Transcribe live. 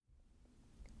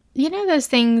You know those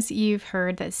things you've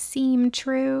heard that seem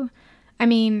true? I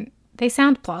mean, they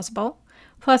sound plausible.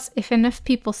 Plus, if enough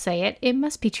people say it, it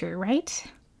must be true, right?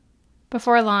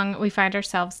 Before long, we find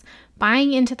ourselves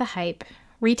buying into the hype,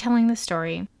 retelling the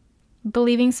story,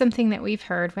 believing something that we've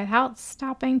heard without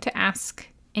stopping to ask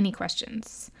any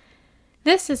questions.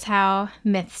 This is how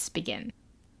myths begin.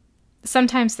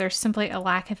 Sometimes there's simply a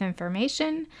lack of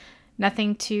information,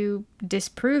 nothing to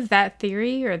disprove that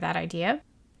theory or that idea.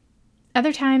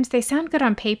 Other times they sound good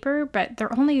on paper, but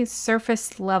they're only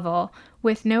surface level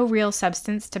with no real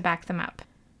substance to back them up.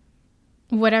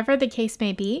 Whatever the case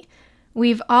may be,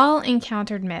 we've all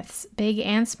encountered myths, big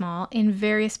and small, in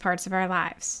various parts of our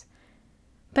lives.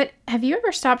 But have you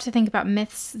ever stopped to think about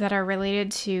myths that are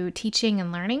related to teaching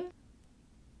and learning?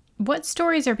 What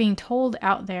stories are being told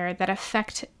out there that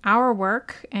affect our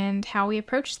work and how we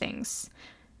approach things?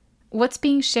 What's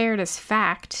being shared as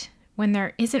fact when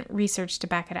there isn't research to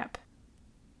back it up?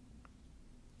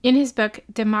 In his book,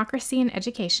 Democracy in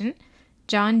Education,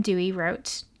 John Dewey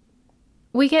wrote,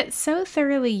 "We get so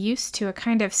thoroughly used to a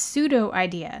kind of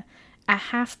pseudo-idea, a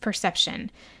half-perception,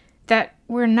 that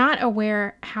we're not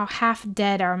aware how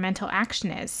half-dead our mental action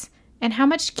is, and how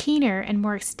much keener and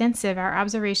more extensive our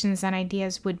observations and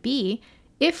ideas would be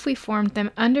if we formed them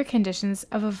under conditions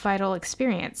of a vital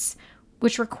experience,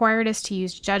 which required us to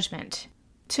use judgment,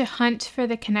 to hunt for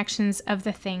the connections of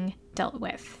the thing dealt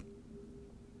with."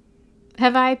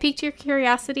 Have I piqued your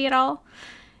curiosity at all?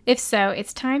 If so,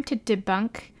 it's time to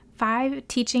debunk 5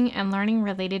 teaching and learning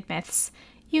related myths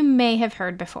you may have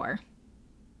heard before.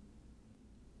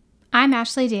 I'm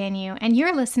Ashley Daniel, and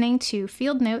you're listening to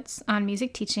Field Notes on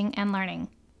Music Teaching and Learning.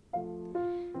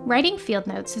 Writing field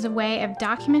notes is a way of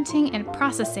documenting and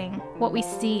processing what we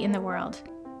see in the world.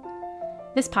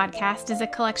 This podcast is a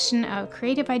collection of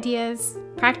creative ideas,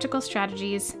 practical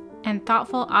strategies, and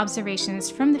thoughtful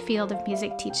observations from the field of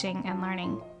music teaching and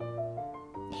learning.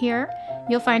 Here,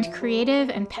 you'll find creative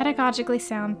and pedagogically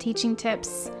sound teaching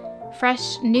tips,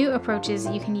 fresh, new approaches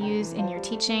you can use in your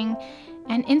teaching,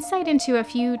 and insight into a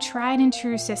few tried and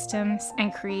true systems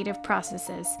and creative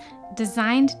processes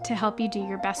designed to help you do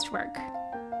your best work.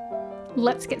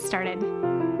 Let's get started.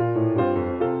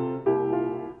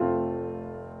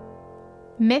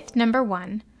 Myth number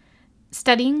 1.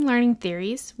 Studying learning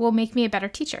theories will make me a better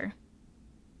teacher.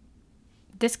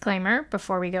 Disclaimer,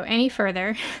 before we go any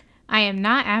further, I am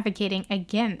not advocating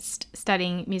against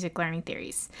studying music learning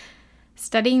theories.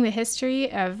 Studying the history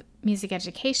of music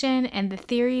education and the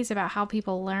theories about how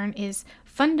people learn is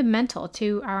fundamental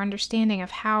to our understanding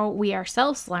of how we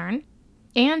ourselves learn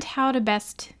and how to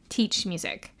best teach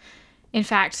music. In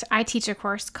fact, I teach a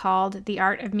course called The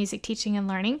Art of Music Teaching and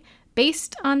Learning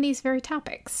based on these very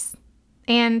topics.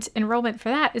 And enrollment for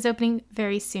that is opening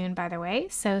very soon, by the way,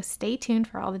 so stay tuned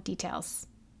for all the details.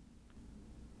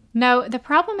 No, the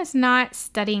problem is not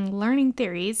studying learning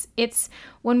theories. It's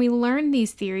when we learn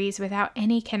these theories without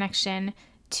any connection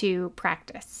to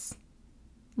practice.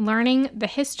 Learning the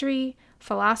history,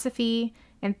 philosophy,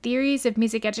 and theories of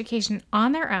music education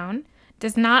on their own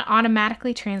does not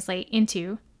automatically translate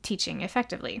into teaching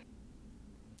effectively.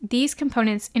 These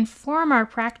components inform our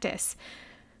practice,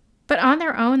 but on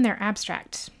their own, they're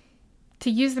abstract. To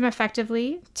use them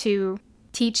effectively, to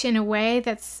teach in a way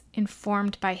that's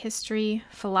informed by history,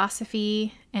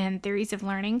 philosophy, and theories of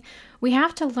learning, we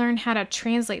have to learn how to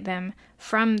translate them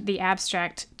from the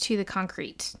abstract to the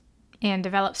concrete and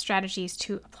develop strategies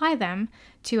to apply them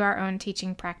to our own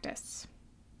teaching practice.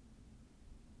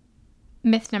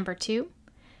 Myth number 2.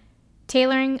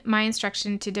 Tailoring my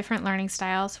instruction to different learning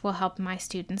styles will help my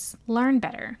students learn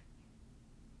better.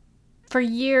 For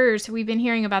years, we've been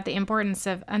hearing about the importance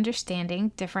of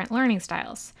understanding different learning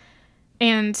styles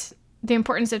and the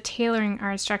importance of tailoring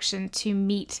our instruction to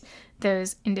meet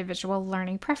those individual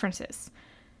learning preferences.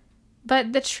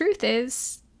 But the truth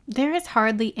is, there is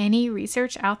hardly any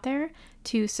research out there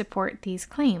to support these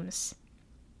claims.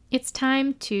 It's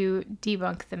time to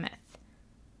debunk the myth.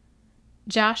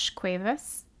 Josh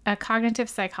Cuevas, a cognitive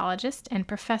psychologist and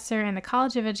professor in the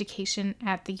College of Education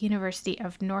at the University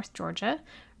of North Georgia,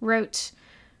 wrote,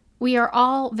 "We are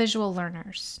all visual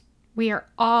learners. We are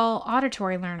all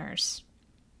auditory learners.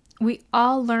 We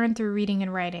all learn through reading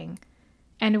and writing,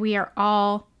 and we are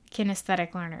all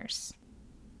kinesthetic learners.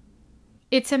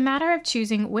 It's a matter of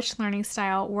choosing which learning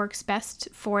style works best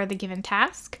for the given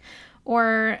task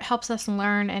or helps us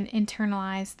learn and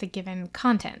internalize the given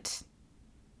content."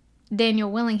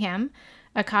 Daniel Willingham,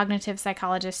 a cognitive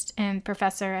psychologist and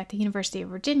professor at the University of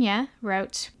Virginia,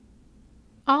 wrote,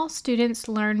 "All students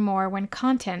learn more when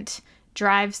content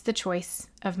drives the choice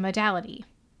of modality."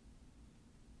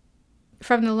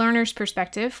 From the learner's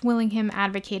perspective, Willingham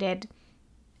advocated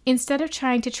Instead of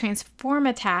trying to transform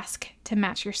a task to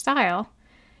match your style,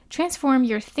 transform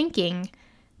your thinking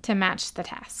to match the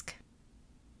task.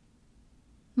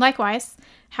 Likewise,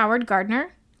 Howard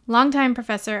Gardner, longtime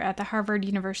professor at the Harvard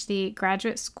University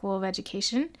Graduate School of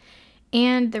Education,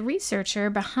 and the researcher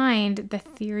behind the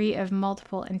theory of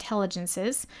multiple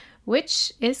intelligences,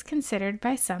 which is considered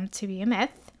by some to be a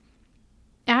myth,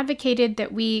 advocated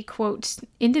that we, quote,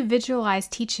 individualize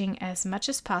teaching as much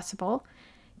as possible,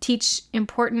 teach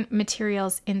important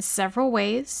materials in several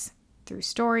ways, through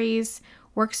stories,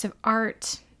 works of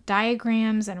art,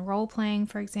 diagrams, and role-playing,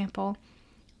 for example,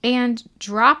 and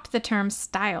drop the term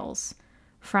styles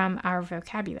from our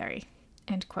vocabulary,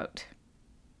 end quote.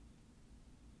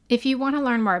 If you want to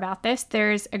learn more about this,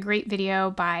 there's a great video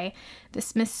by the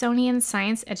Smithsonian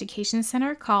Science Education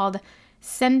Center called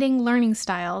Sending Learning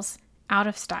Styles Out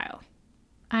of Style.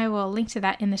 I will link to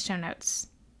that in the show notes.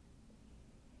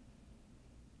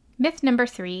 Myth number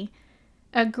 3,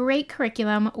 a great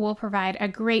curriculum will provide a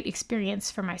great experience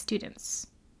for my students.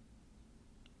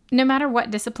 No matter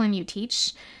what discipline you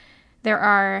teach, there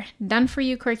are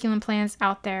done-for-you curriculum plans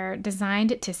out there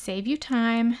designed to save you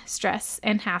time, stress,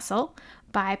 and hassle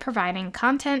by providing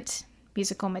content,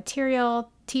 musical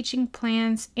material, teaching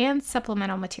plans, and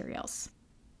supplemental materials.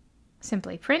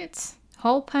 Simply print,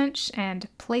 hole punch, and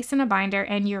place in a binder,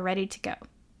 and you're ready to go.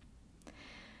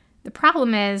 The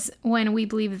problem is when we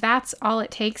believe that's all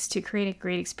it takes to create a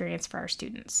great experience for our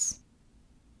students.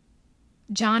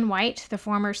 John White, the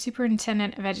former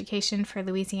superintendent of education for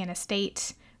Louisiana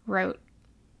State, wrote,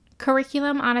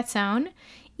 "Curriculum on its own,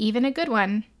 even a good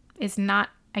one, is not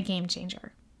a game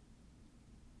changer.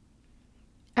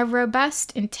 A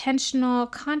robust, intentional,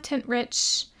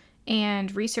 content-rich,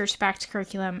 and research-backed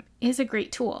curriculum is a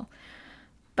great tool.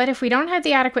 But if we don't have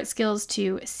the adequate skills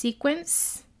to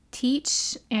sequence,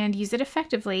 teach, and use it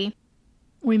effectively,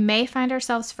 we may find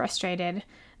ourselves frustrated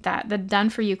that the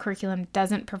done-for-you curriculum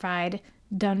doesn't provide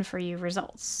done-for-you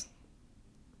results."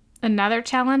 Another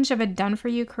challenge of a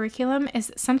done-for-you curriculum is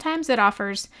that sometimes it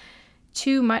offers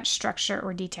too much structure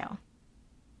or detail.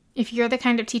 If you're the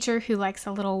kind of teacher who likes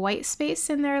a little white space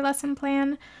in their lesson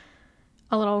plan,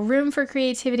 a little room for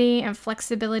creativity and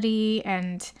flexibility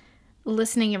and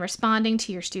listening and responding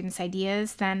to your students'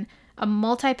 ideas, then a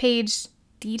multi-page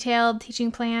detailed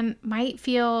teaching plan might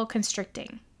feel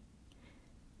constricting.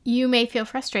 You may feel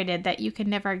frustrated that you can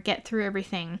never get through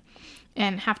everything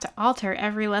and have to alter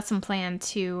every lesson plan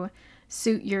to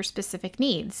suit your specific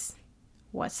needs.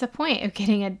 What's the point of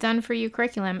getting a done-for-you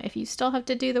curriculum if you still have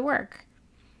to do the work?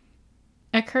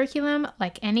 A curriculum,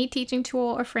 like any teaching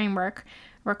tool or framework,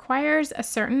 requires a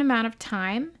certain amount of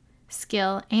time,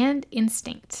 skill, and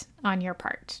instinct on your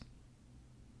part.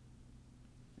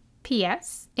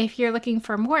 P.S. If you're looking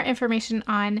for more information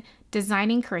on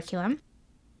designing curriculum,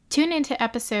 tune into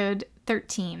episode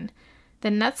 13,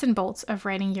 The Nuts and Bolts of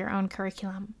Writing Your Own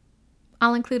Curriculum.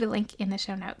 I'll include a link in the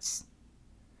show notes.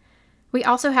 We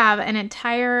also have an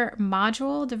entire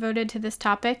module devoted to this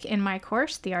topic in my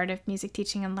course, The Art of Music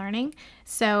Teaching and Learning,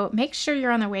 so make sure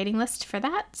you're on the waiting list for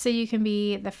that so you can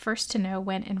be the first to know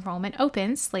when enrollment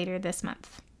opens later this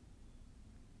month.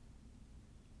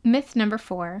 Myth number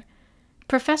 4,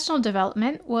 professional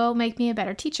development will make me a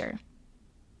better teacher.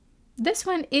 This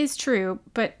one is true,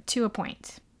 but to a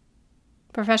point.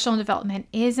 Professional development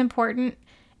is important,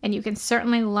 and you can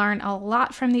certainly learn a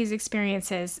lot from these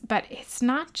experiences, but it's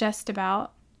not just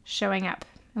about showing up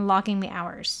and logging the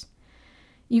hours.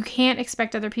 You can't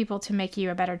expect other people to make you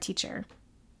a better teacher.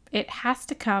 It has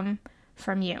to come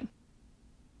from you.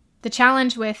 The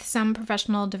challenge with some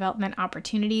professional development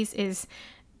opportunities is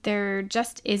there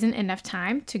just isn't enough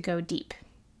time to go deep.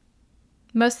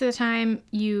 Most of the time,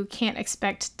 you can't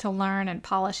expect to learn and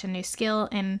polish a new skill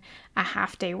in a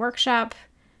half-day workshop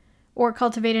or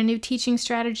cultivate a new teaching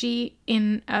strategy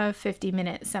in a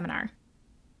 50-minute seminar.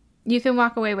 You can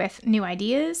walk away with new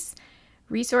ideas,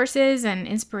 resources, and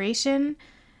inspiration,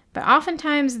 but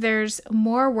oftentimes there's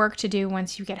more work to do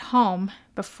once you get home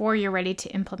before you're ready to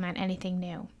implement anything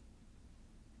new.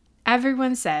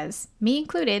 Everyone says, me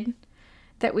included,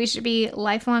 that we should be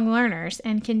lifelong learners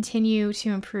and continue to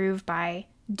improve by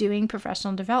doing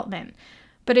professional development.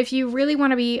 But if you really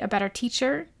want to be a better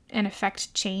teacher and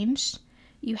affect change,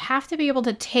 you have to be able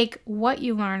to take what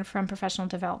you learn from professional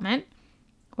development,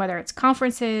 whether it's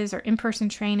conferences or in-person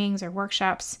trainings or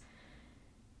workshops,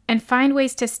 and find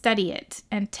ways to study it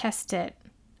and test it,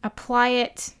 apply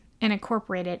it, and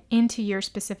incorporate it into your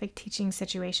specific teaching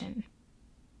situation.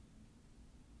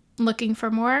 Looking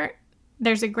for more?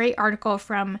 There's a great article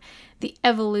from The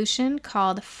Evolution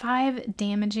called 5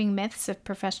 Damaging Myths of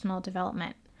Professional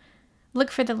Development.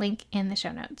 Look for the link in the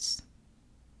show notes.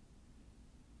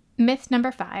 Myth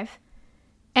number 5,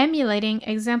 emulating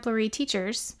exemplary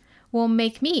teachers will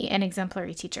make me an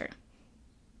exemplary teacher.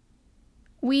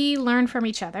 We learn from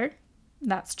each other.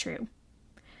 That's true.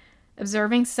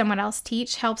 Observing someone else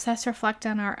teach helps us reflect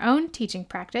on our own teaching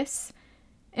practice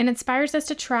and inspires us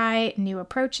to try new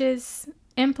approaches,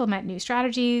 implement new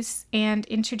strategies, and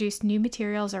introduce new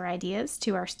materials or ideas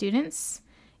to our students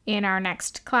in our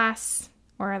next class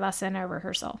or a lesson or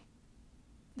rehearsal.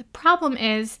 The problem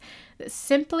is that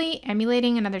simply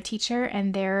emulating another teacher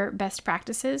and their best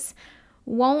practices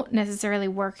won't necessarily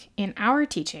work in our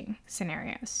teaching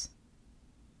scenarios.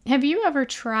 Have you ever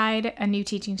tried a new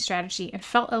teaching strategy and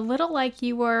felt a little like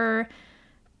you were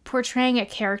portraying a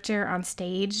character on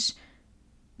stage,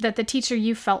 that the teacher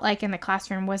you felt like in the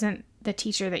classroom wasn't the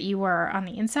teacher that you were on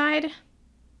the inside?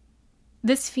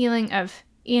 This feeling of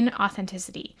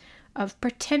inauthenticity, of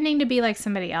pretending to be like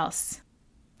somebody else,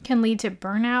 can lead to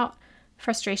burnout,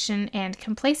 frustration, and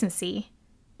complacency,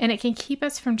 and it can keep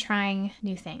us from trying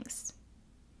new things.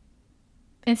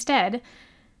 Instead,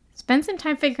 spend some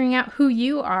time figuring out who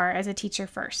you are as a teacher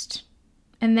first.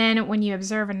 And then when you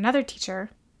observe another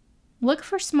teacher, look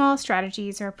for small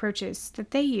strategies or approaches that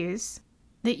they use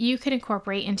that you can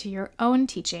incorporate into your own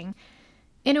teaching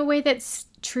in a way that's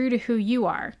true to who you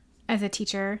are as a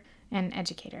teacher and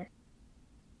educator.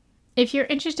 If you're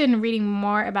interested in reading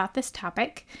more about this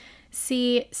topic,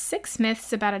 see 6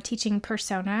 Myths About a Teaching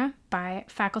Persona by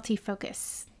Faculty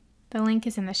Focus. The link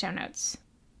is in the show notes.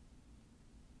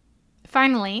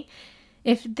 Finally,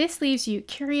 if this leaves you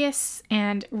curious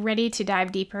and ready to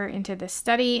dive deeper into the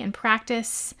study and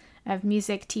practice of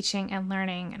music teaching and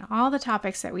learning and all the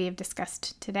topics that we have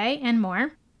discussed today and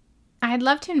more, I'd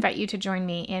love to invite you to join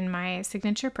me in my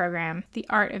signature program, The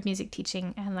Art of Music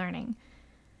Teaching and Learning.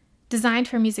 Designed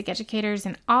for music educators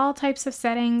in all types of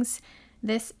settings,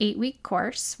 this 8-week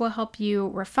course will help you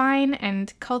refine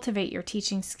and cultivate your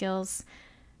teaching skills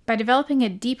by developing a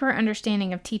deeper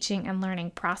understanding of teaching and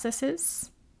learning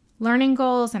processes, learning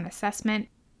goals and assessment,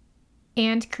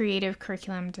 and creative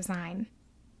curriculum design.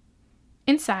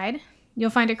 Inside, you'll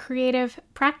find a creative,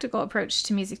 practical approach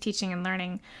to music teaching and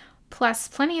learning, plus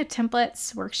plenty of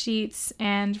templates, worksheets,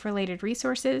 and related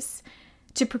resources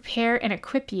to prepare and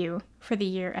equip you for the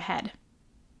year ahead.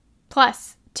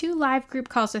 Plus, 2 live group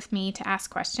calls with me to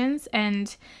ask questions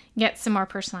and get some more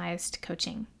personalized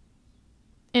coaching.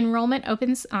 Enrollment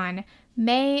opens on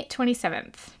May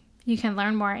 27th. You can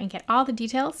learn more and get all the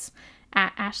details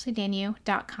at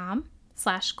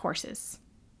ashleydanu.com/courses.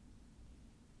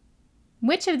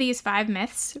 Which of these 5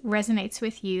 myths resonates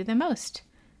with you the most?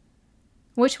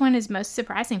 Which one is most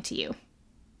surprising to you?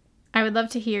 I would love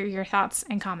to hear your thoughts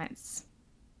and comments.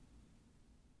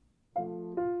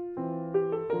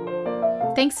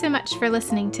 Thanks so much for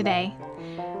listening today.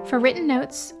 For written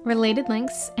notes, related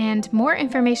links, and more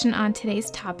information on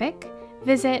today's topic,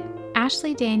 visit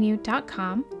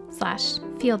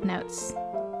ashleydanu.com/fieldnotes.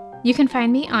 You can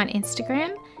find me on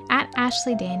Instagram at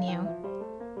ashleydanu.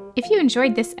 If you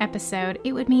enjoyed this episode,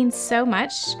 it would mean so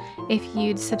much if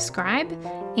you'd subscribe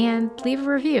and leave a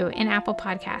review in Apple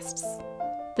Podcasts.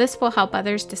 This will help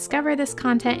others discover this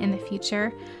content in the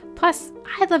future. Plus,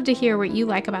 I'd love to hear what you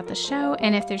like about the show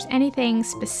and if there's anything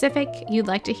specific you'd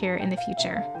like to hear in the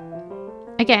future.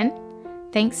 Again,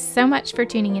 thanks so much for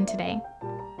tuning in today.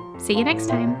 See you next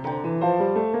time.